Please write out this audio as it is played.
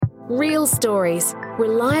Real stories,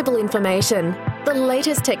 reliable information, the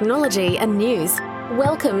latest technology and news.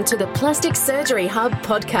 Welcome to the Plastic Surgery Hub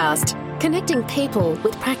podcast, connecting people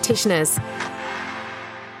with practitioners.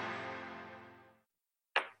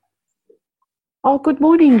 Oh, good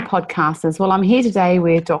morning, podcasters. Well, I'm here today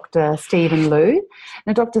with Dr. Stephen Liu.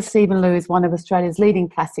 Now, Dr. Stephen Liu is one of Australia's leading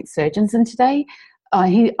plastic surgeons, and today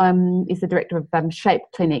he is the director of Shape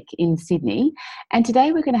Clinic in Sydney. And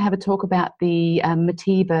today we're going to have a talk about the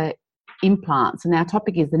Motiva implants. And our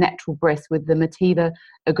topic is the natural breast with the Motiva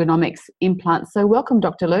ergonomics implants. So welcome,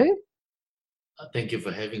 Dr. Liu. Thank you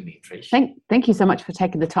for having me, Trish. Thank you so much for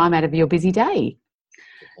taking the time out of your busy day.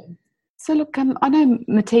 Okay. So look, I know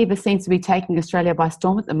Motiva seems to be taking Australia by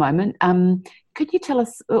storm at the moment. Could you tell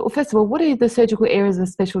us, first of all, what are the surgical areas of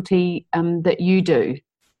specialty that you do?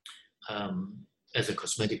 As a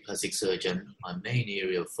cosmetic plastic surgeon, my main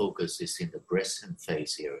area of focus is in the breast and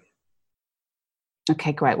face area.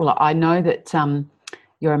 Okay, great. Well, I know that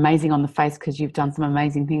you're amazing on the face because you've done some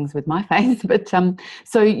amazing things with my face. But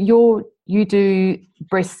so you do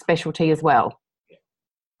breast specialty as well.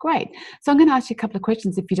 Great. So I'm going to ask you a couple of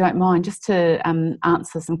questions, if you don't mind, just to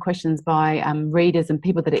answer some questions by readers and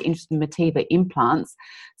people that are interested in Motiva implants.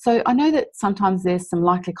 So I know that sometimes there's some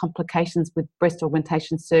likely complications with breast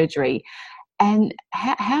augmentation surgery. And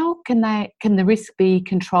how can the risk be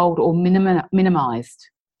controlled or minimised?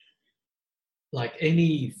 Like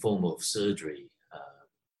any form of surgery,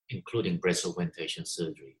 including breast augmentation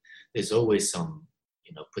surgery, there's always some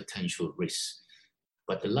potential risk.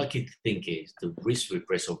 But the lucky thing is the risk with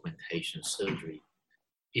breast augmentation surgery,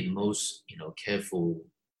 in most careful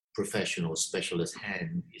professional specialist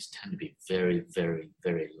hand, is tend to be very, very,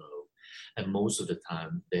 very low, and most of the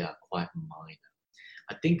time they are quite minor.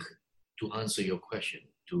 I think to answer your question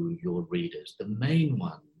to your readers, the main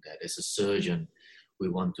one that as a surgeon we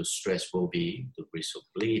want to stress will be the risk of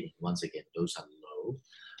bleeding. Once again, those are low.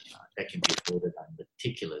 That can be avoided by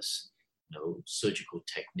meticulous, surgical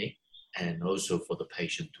technique. And also for the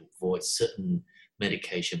patient to avoid certain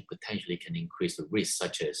medication potentially can increase the risk,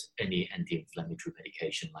 such as any anti-inflammatory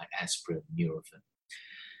medication like aspirin, Nurofen.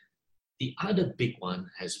 The other big one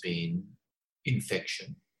has been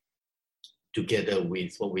infection, together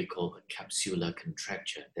with what we call a capsular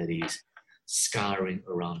contracture, that is scarring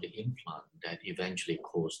around the implant that eventually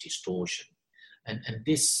cause distortion. And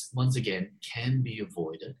this, once again, can be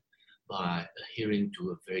avoided by adhering to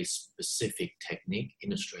a very specific technique.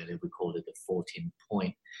 In Australia, we call it the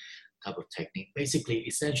 14-point type of technique. Basically,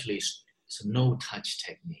 essentially, it's a no-touch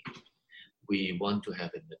technique. We want to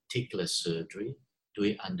have a meticulous surgery, do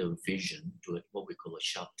it under vision, do it what we call a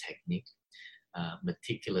sharp technique,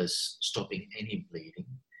 meticulous, stopping any bleeding.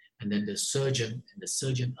 And then the surgeon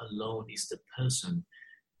alone is the person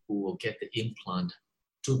who will get the implant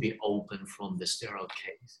to be open from the sterile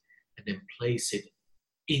case and then place it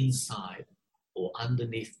inside or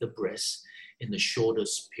underneath the breast in the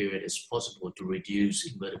shortest period as possible to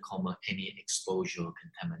reduce, inverted comma, any exposure or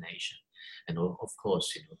contamination. And of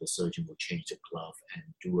course, the surgeon will change the glove and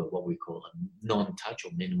do what we call a non-touch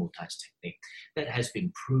or minimal touch technique. That has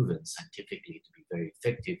been proven scientifically to be very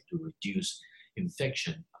effective to reduce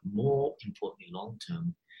infection, but more importantly,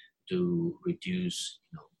 long-term, to reduce,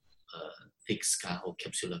 thick scar or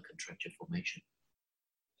capsular contracture formation.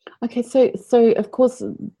 Okay, so of course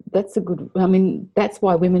that's that's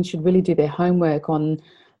why women should really do their homework on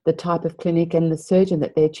the type of clinic and the surgeon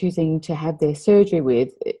that they're choosing to have their surgery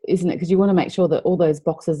with, isn't it? Because you want to make sure that all those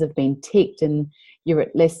boxes have been ticked and you're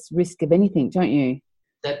at less risk of anything, don't you?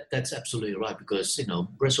 That's absolutely right, because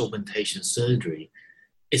breast augmentation surgery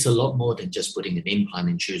is a lot more than just putting an implant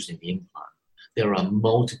and choosing the implant. There are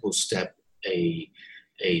multiple steps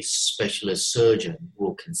a specialist surgeon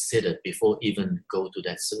will consider before even go to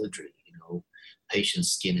that surgery.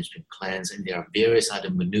 Patient's skin has been cleansed, and there are various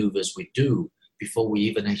other maneuvers we do before we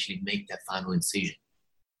even actually make that final incision.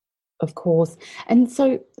 Of course. And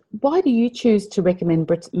so why do you choose to recommend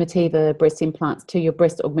Motiva breast implants to your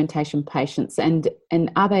breast augmentation patients? And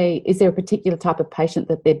is there a particular type of patient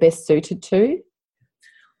that they're best suited to?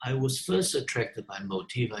 I was first attracted by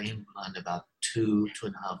Motiva implant about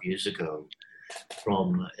 2.5 years ago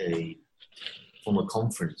from a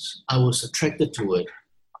conference. I was attracted to it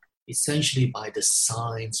essentially by the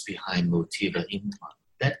science behind Motiva implant.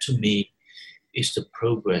 That to me is the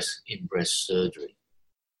progress in breast surgery.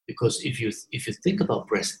 Because if you think about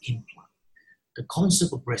breast implant, the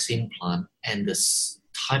concept of breast implant and the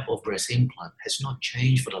type of breast implant has not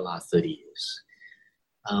changed for the last 30 years.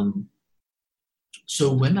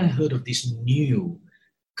 So when I heard of this new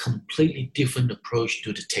completely different approach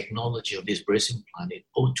to the technology of this breast implant, it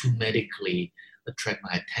automatically attracted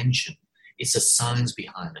my attention. it's a science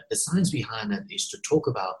behind it. The science behind it is to talk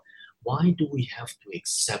about why do we have to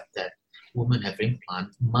accept that women have implant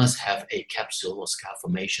must have a capsule or scar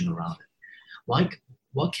formation around it.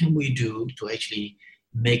 What can we do to actually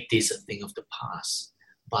make this a thing of the past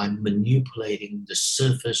by manipulating the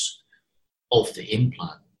surface of the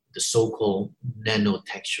implant, the so-called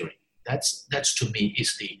nanotexturing? That's to me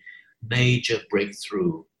is the major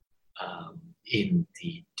breakthrough in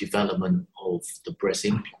the development of the breast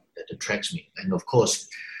implant that attracts me. And of course,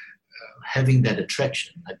 having that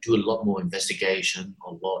attraction, I do a lot more investigation,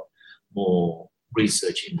 a lot more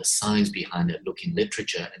research in the science behind it, look in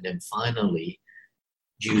literature, and then finally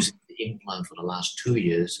using the implant for the last 2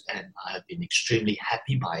 years, and I have been extremely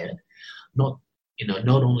happy by it. Not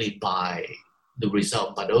only by the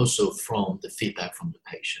result, but also from the feedback from the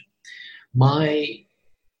patient. My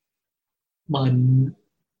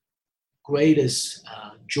greatest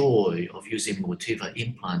joy of using Motiva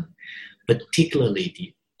implant, particularly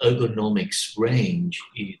the ergonomics range,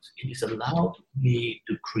 it has allowed me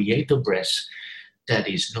to create a breast that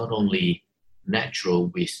is not only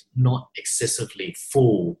natural with not excessively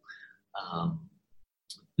full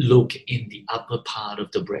look in the upper part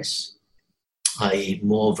of the breast, i.e.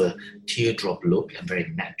 more of a teardrop look and very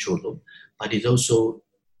natural look, but it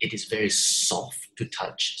is very soft to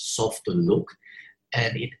touch, softer look,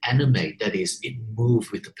 and it animate, that is, it move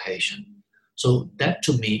with the patient. So that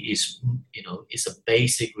to me is a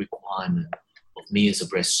basic requirement of me as a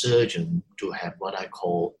breast surgeon to have what I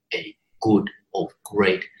call a good or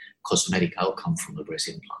great cosmetic outcome from the breast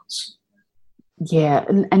implants. Yeah,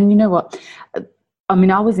 and you know what? I mean,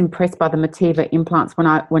 I was impressed by the Motiva implants when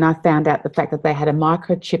I found out the fact that they had a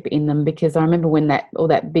microchip in them, because I remember when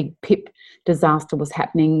that big PIP disaster was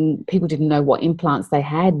happening, people didn't know what implants they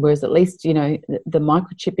had, whereas at least, the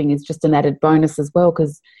microchipping is just an added bonus as well,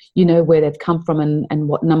 because you know where they've come from and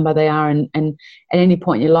what number they are, and at any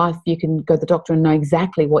point in your life you can go to the doctor and know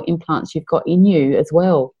exactly what implants you've got in you as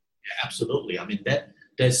well. Yeah, absolutely. I mean, that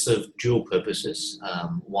serves dual purposes.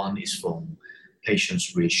 One is from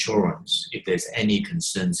patients' reassurance. If there's any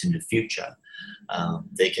concerns in the future,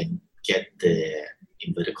 they can get their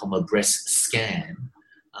inverted comma breast scan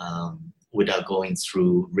without going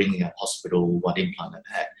through ringing a hospital what implant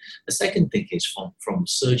I've had. The second thing is from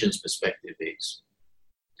surgeon's perspective is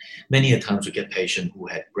many a times we get patients who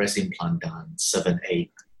had breast implant done 7,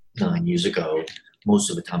 8, 9 years ago. Most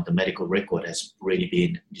of the time the medical record has really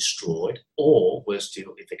been destroyed, or worse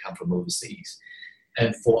still, if they come from overseas.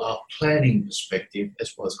 And for our planning perspective,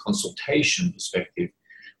 as well as consultation perspective,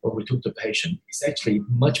 when we talk to the patient, it's actually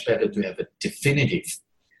much better to have a definitive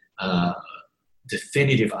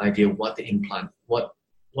idea what implant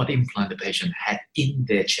the patient had in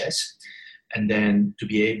their chest, and then to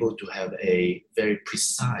be able to have a very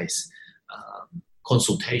precise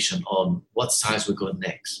consultation on what size we go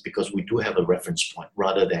next, because we do have a reference point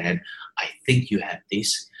rather than I think you have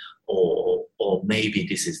this or maybe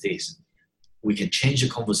this is this. We can change the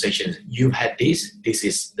conversation. You've had this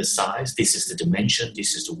is the size, this is the dimension,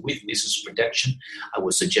 this is the width, this is protection. I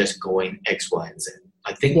would suggest going X, Y, and Z.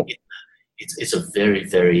 I think it's a very,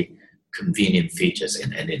 very convenient features.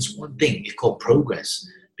 And it's one thing, it's called progress,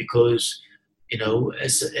 because,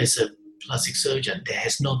 as a plastic surgeon, there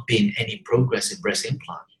has not been any progress in breast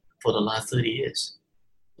implant for the last 30 years.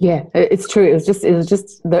 Yeah, it's true. It was just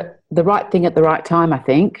the right thing at the right time, I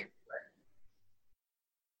think.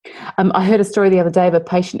 I heard a story the other day of a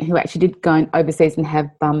patient who actually did go overseas and have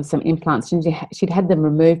some implants. She'd had them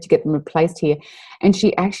removed to get them replaced here, and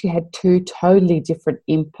she actually had 2 totally different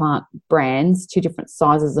implant brands, 2 different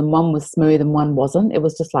sizes, and one was smooth and one wasn't. It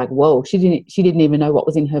was just like, whoa! She didn't even know what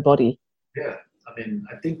was in her body. Yeah, I mean,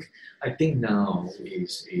 I think now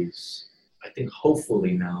is I think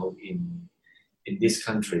hopefully now in this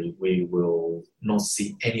country we will not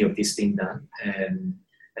see any of these things done, and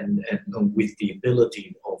with the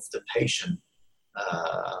ability of the patient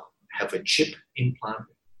have a chip implant,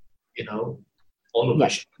 all of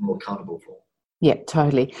us should be more accountable for. Yeah,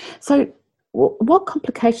 totally. So what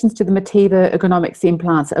complications do the Motiva ergonomics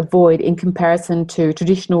implants avoid in comparison to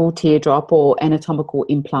traditional teardrop or anatomical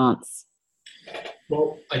implants?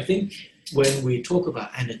 Well, I think when we talk about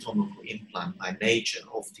anatomical implant, by nature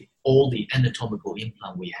of all the anatomical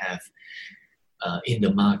implant we have in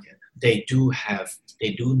the market, they do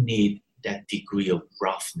need that degree of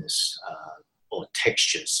roughness or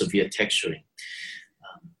texture, severe texturing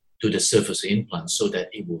to the surface implant so that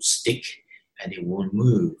it will stick and it won't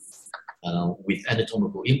move. With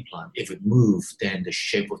anatomical implant, if it moves, then the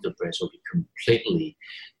shape of the breast will be completely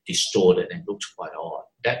distorted and looks quite odd.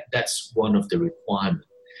 That's one of the requirements.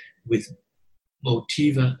 With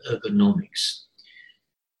Motiva ergonomics,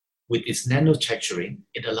 with its nanotexturing,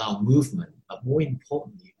 it allows movement, but more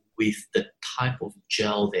importantly, with the type of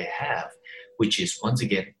gel they have, which is once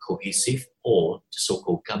again cohesive or the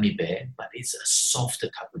so-called gummy bear, but it's a softer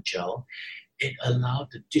type of gel. It allowed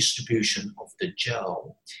the distribution of the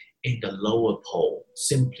gel in the lower pole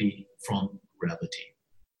simply from gravity.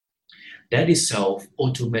 That itself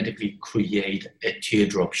automatically create a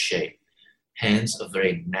teardrop shape, hence a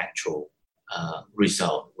very natural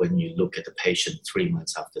result when you look at the patient 3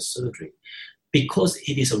 months after surgery. Because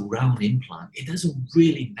it is a round implant, it doesn't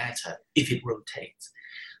really matter if it rotates.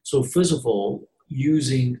 So first of all,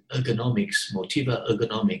 using ergonomics, Motiva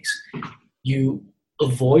ergonomics, you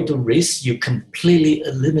avoid the risk, you completely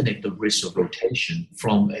eliminate the risk of rotation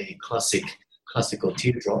from a classical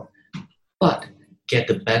teardrop, but get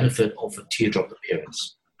the benefit of a teardrop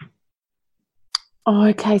appearance.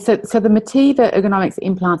 Okay, so the Motiva ergonomics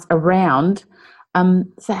implants are round.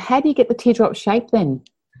 So how do you get the teardrop shape then?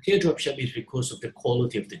 Teardrop shape is because of the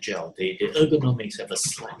quality of the gel. The ergonomics have a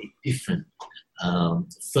slightly different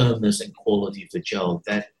firmness and quality of the gel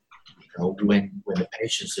that, when the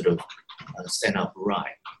patient sort of stand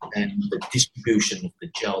upright, and the distribution of the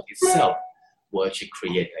gel itself will actually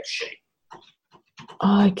create that shape.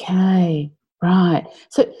 Okay, right.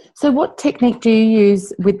 So what technique do you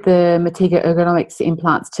use with the Motiva ergonomics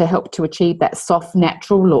implants to help to achieve that soft,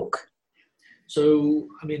 natural look? So,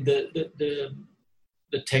 I mean, the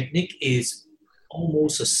technique is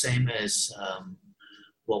almost the same as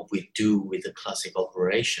what we do with the classic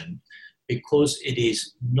operation, because it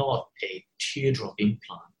is not a teardrop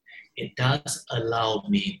implant. It does allow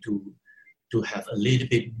me to have a little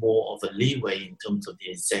bit more of a leeway in terms of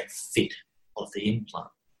the exact fit of the implant.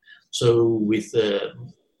 So with the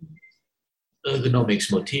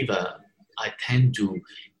ergonomics Motiva, I tend to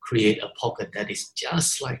create a pocket that is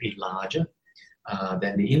just slightly larger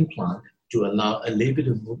than the implant to allow a little bit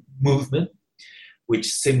of movement,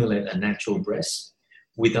 which simulate a natural breast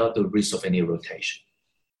without the risk of any rotation.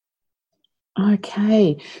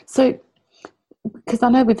 Okay, so because I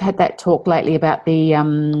know we've had that talk lately about the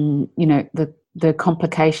the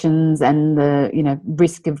complications and the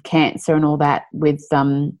risk of cancer and all that with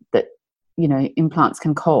that implants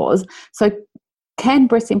can cause. So can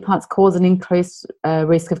breast implants cause an increased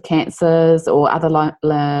risk of cancers or other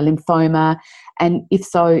lymphoma? And if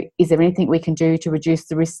so, is there anything we can do to reduce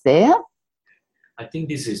the risk there? I think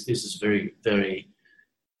this is very, very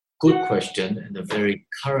good question and a very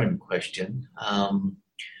current question.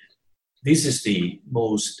 This is the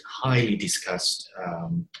most highly discussed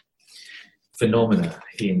phenomena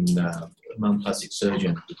among plastic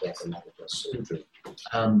surgeons who does a lot of breast surgery.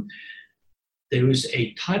 There is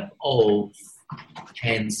a type of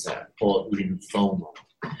cancer called lymphoma,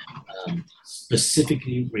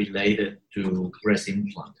 specifically related to breast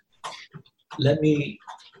implant. Let me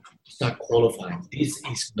start qualifying. This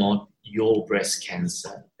is not your breast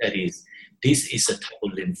cancer. That is, this is a type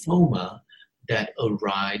of lymphoma that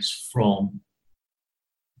arises from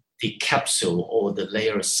the capsule or the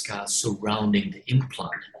layer of scar surrounding the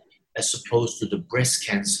implant, as opposed to the breast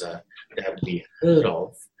cancer that we heard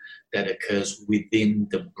of that occurs within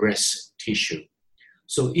the breast tissue.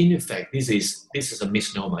 So in effect, this is a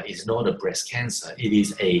misnomer. It's not a breast cancer. It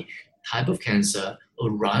is a type of cancer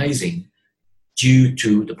arising due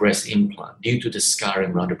to the breast implant, due to the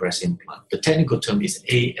scarring around the breast implant. The technical term is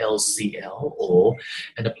ALCL, or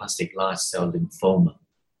anaplastic large cell lymphoma.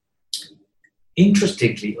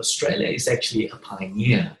 Interestingly, Australia is actually a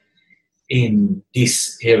pioneer in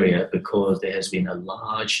this area because there has been a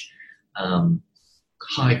large,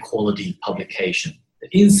 high-quality publication. The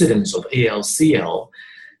incidence of ALCL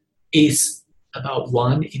is about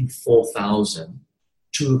 1 in 4,000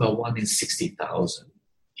 to about 1 in 60,000.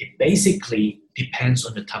 It basically depends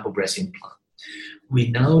on the type of breast implant. We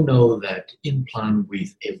now know that implant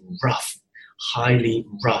with a highly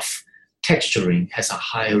rough texturing has a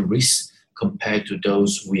higher risk compared to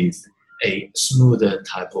those with a smoother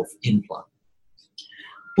type of implant.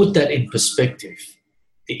 Put that in perspective.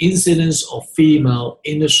 The incidence of female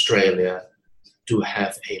in Australia to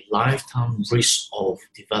have a lifetime risk of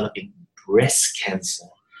developing breast cancer,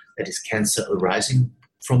 that is cancer arising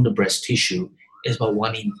from the breast tissue, is about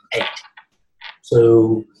 1 in 8.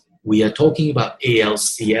 So we are talking about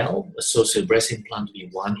ALCL, associated breast implant, to be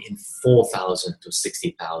 1 in 4,000 to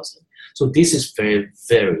 60,000. So this is very,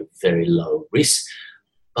 very, very low risk.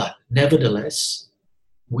 But nevertheless,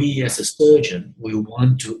 we as a surgeon, we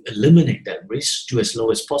want to eliminate that risk to as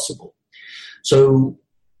low as possible. So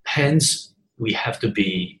hence, we have to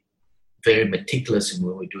be very meticulous in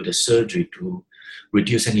when we do the surgery to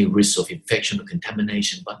reduce any risk of infection or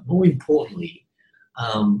contamination. But more importantly,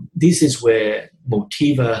 this is where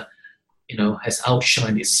Motiva has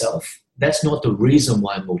outshined itself. That's not the reason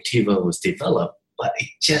why Motiva was developed, but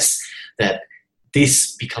it's just that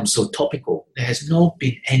this becomes so topical. There has not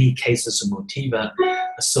been any cases of Motiva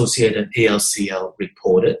associated ALCL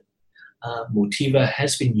reported. Motiva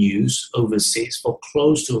has been used overseas for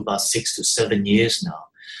close to about 6 to 7 years now.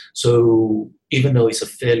 So even though it's a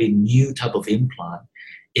fairly new type of implant,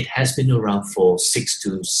 it has been around for 6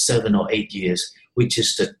 to 7 or 8 years, which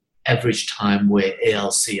is the average time where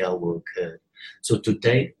ALCL will occur. So to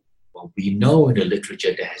date, well, we know in the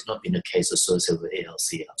literature there has not been a case associated with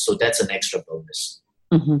ALCL. So that's an extra bonus.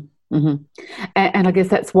 Mm-hmm, mm-hmm. And I guess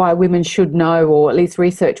that's why women should know, or at least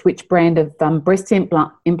research, which brand of breast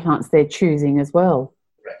implants they're choosing as well.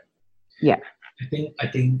 Right. Yeah. I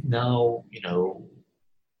think now,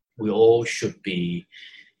 we all should be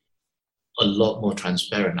a lot more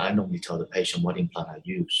transparent. I normally tell the patient what implant I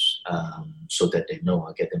use, so that they know.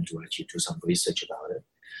 I get them to actually do some research about it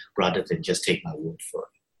rather than just take my word for it.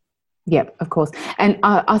 Yeah, of course. And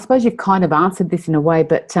I suppose you've kind of answered this in a way,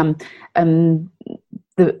 but how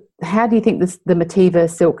do you think the Motiva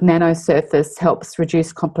Silk Nano Surface helps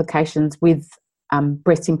reduce complications with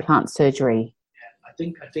breast implant surgery? Yeah, I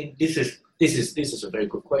think this is a very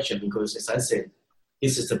good question, because, as I said,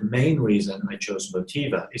 this is the main reason I chose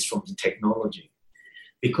Motiva is from the technology.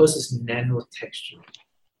 Because it's nano texture,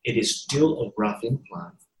 it is still a rough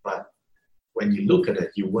implant, but when you look at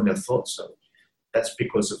it, you wouldn't have thought so. That's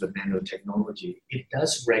because of the nanotechnology. It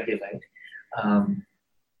does regulate.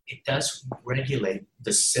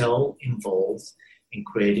 The cell involved in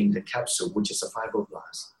creating the capsule, which is a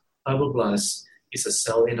fibroblast. Fibroblast is a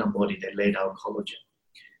cell in our body that laid out collagen.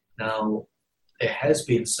 Now, there has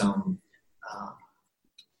been some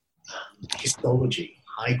histology,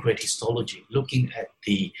 high-grade histology, looking at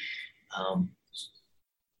the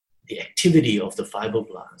activity of the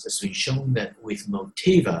fibroblasts. It's been shown that with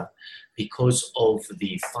Motiva, because of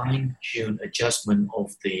the fine-tuned adjustment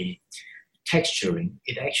of the texturing,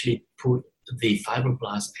 it actually put the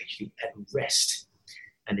fibroblasts actually at rest,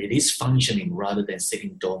 and it is functioning rather than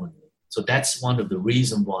sitting dormantly. So that's one of the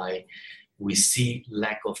reasons why we see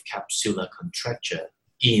lack of capsular contracture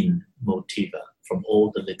in Motiva from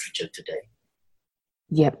all the literature today.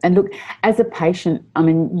 Yeah, and look, as a patient, I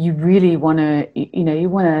mean, you really want to, you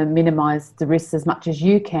want to minimise the risks as much as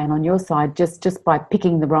you can on your side, just by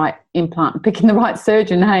picking the right implant and picking the right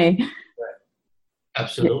surgeon, hey? Right.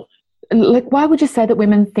 Absolutely. Yeah. Like, why would you say that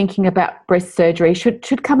women thinking about breast surgery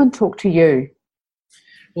should come and talk to you?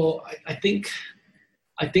 Well, I think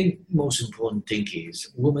most important thing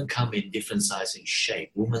is women come in different size and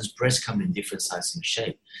shape. Women's breasts come in different size and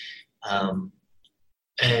shape.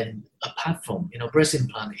 And apart from, breast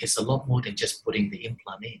implant is a lot more than just putting the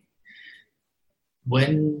implant in.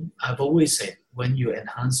 When I've always said, when you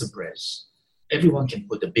enhance the breast, everyone can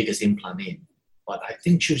put the biggest implant in. But I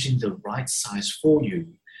think choosing the right size for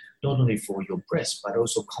you, not only for your breast, but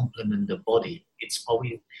also complement the body, it's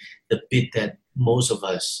probably the bit that most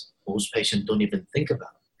patients don't even think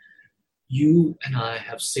about. You and I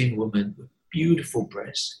have seen women with beautiful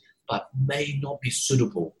breasts, but may not be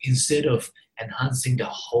suitable. Instead of enhancing the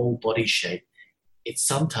whole body shape, it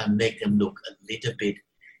sometimes makes them look a little bit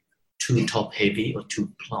too top heavy or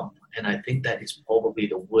too plump. And I think that is probably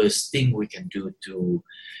the worst thing we can do to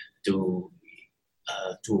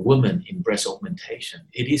a woman in breast augmentation.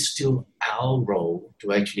 It is still our role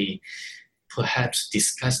to actually perhaps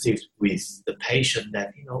discuss it with the patient that,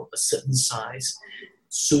 a certain size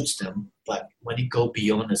suits them, but when it goes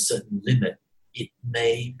beyond a certain limit, it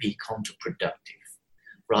may be counterproductive.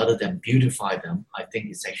 Rather than beautify them, I think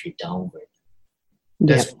it's actually downgrade.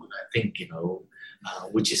 That's what I think,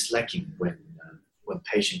 which is lacking when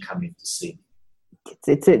patients come in to see.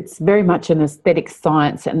 It's very much an aesthetic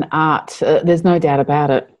science and art. There's no doubt about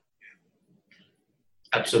it.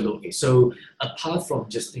 Absolutely. So apart from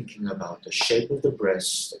just thinking about the shape of the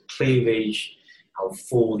breast, the cleavage, how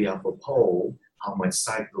full the upper pole, how much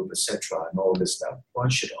side boob, etc., and all this stuff, one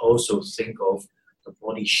should also think of the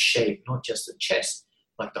body shape, not just the chest,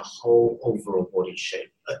 but the whole overall body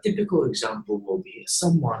shape. A typical example will be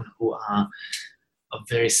someone who are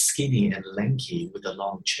very skinny and lanky with a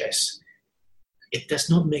long chest. It does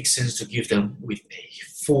not make sense to give them with a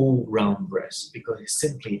full round breast because it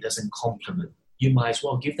simply doesn't complement. You might as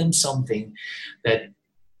well give them something that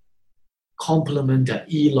complement the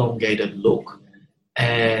elongated look,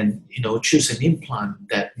 and choose an implant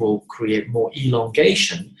that will create more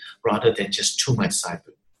elongation rather than just too much side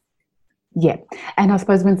boob. Yeah, and I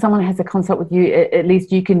suppose when someone has a consult with you, at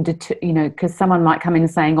least you can, because someone might come in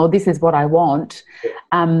saying, "Oh, this is what I want,"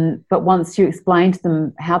 but once you explain to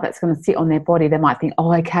them how that's going to sit on their body, they might think,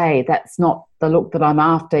 "Oh, okay, that's not the look that I'm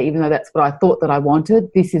after, even though that's what I thought that I wanted.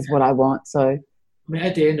 This is what I want. So, I mean,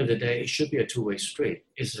 at the end of the day, it should be a two-way street.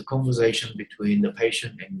 It's a conversation between the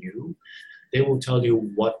patient and you. They will tell you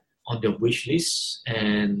what on their wish list,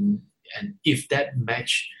 and if that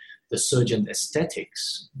match the surgeon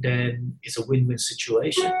aesthetics, then it's a win-win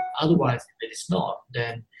situation. Otherwise, if it is not,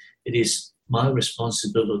 then it is my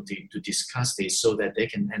responsibility to discuss this so that they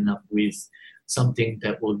can end up with something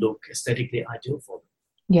that will look aesthetically ideal for them.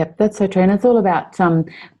 Yep, that's so true. And it's all about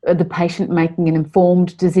the patient making an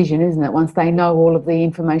informed decision, isn't it? Once they know all of the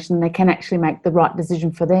information, they can actually make the right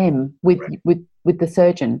decision for them with the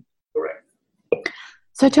surgeon. Correct.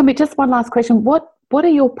 So tell me, just one last question. What are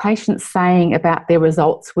your patients saying about their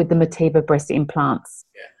results with the Motiva breast implants?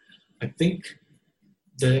 Yeah, I think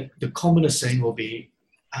the commonest saying will be,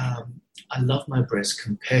 I love my breast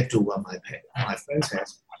compared to what my friends have.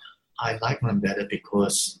 I like mine better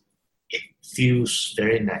because it feels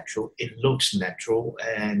very natural. It looks natural.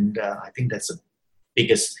 And I think that's the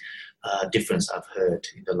biggest difference I've heard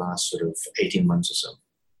in the last sort of 18 months or so.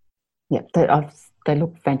 Yeah, they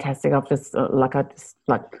look fantastic. I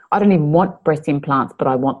don't even want breast implants, but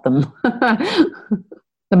I want them.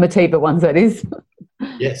 The Motiva ones, that is.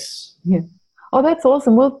 Yes. Yeah. Oh, that's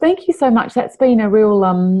awesome. Well, thank you so much. That's been a real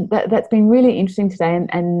that's been really interesting today,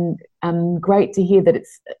 and great to hear that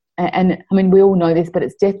it's. And I mean, we all know this, but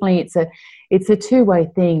it's definitely it's a two-way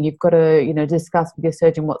thing. You've got to discuss with your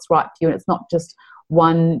surgeon what's right for you, and it's not just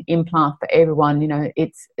one implant for everyone.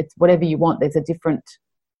 It's whatever you want. There's a different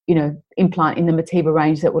implant in the Motiva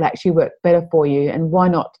range that will actually work better for you. And why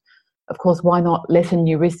not lessen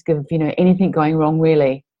your risk of anything going wrong,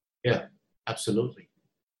 really? Yeah, absolutely.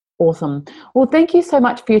 Awesome. Well, thank you so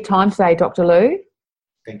much for your time today, Dr. Lou.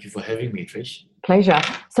 Thank you for having me, Trish. Pleasure.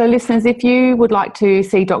 So listeners, if you would like to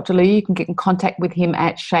see Dr. Lou, you can get in contact with him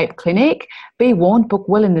at Shape Clinic. Be warned, book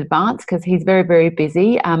well in advance because he's very, very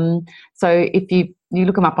busy. So if you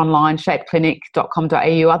look him up online,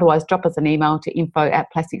 shapeclinic.com.au. Otherwise, drop us an email to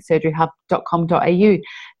info@plasticsurgeryhub.com.au.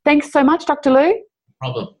 Thanks so much, Dr. Lou. No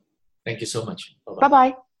problem. Thank you so much. Bye-bye.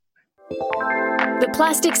 Bye-bye. The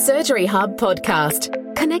Plastic Surgery Hub podcast,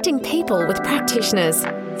 connecting people with practitioners.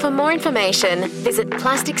 For more information, visit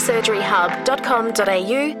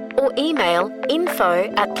plasticsurgeryhub.com.au or email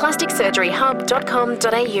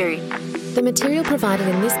info@plasticsurgeryhub.com.au. The material provided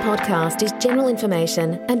in this podcast is general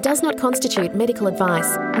information and does not constitute medical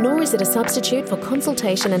advice, nor is it a substitute for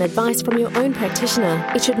consultation and advice from your own practitioner.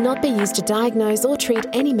 It should not be used to diagnose or treat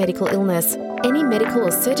any medical illness. Any medical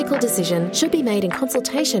or surgical decision should be made in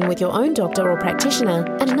consultation with your own doctor or practitioner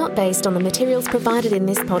and not based on the materials provided in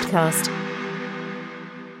this podcast.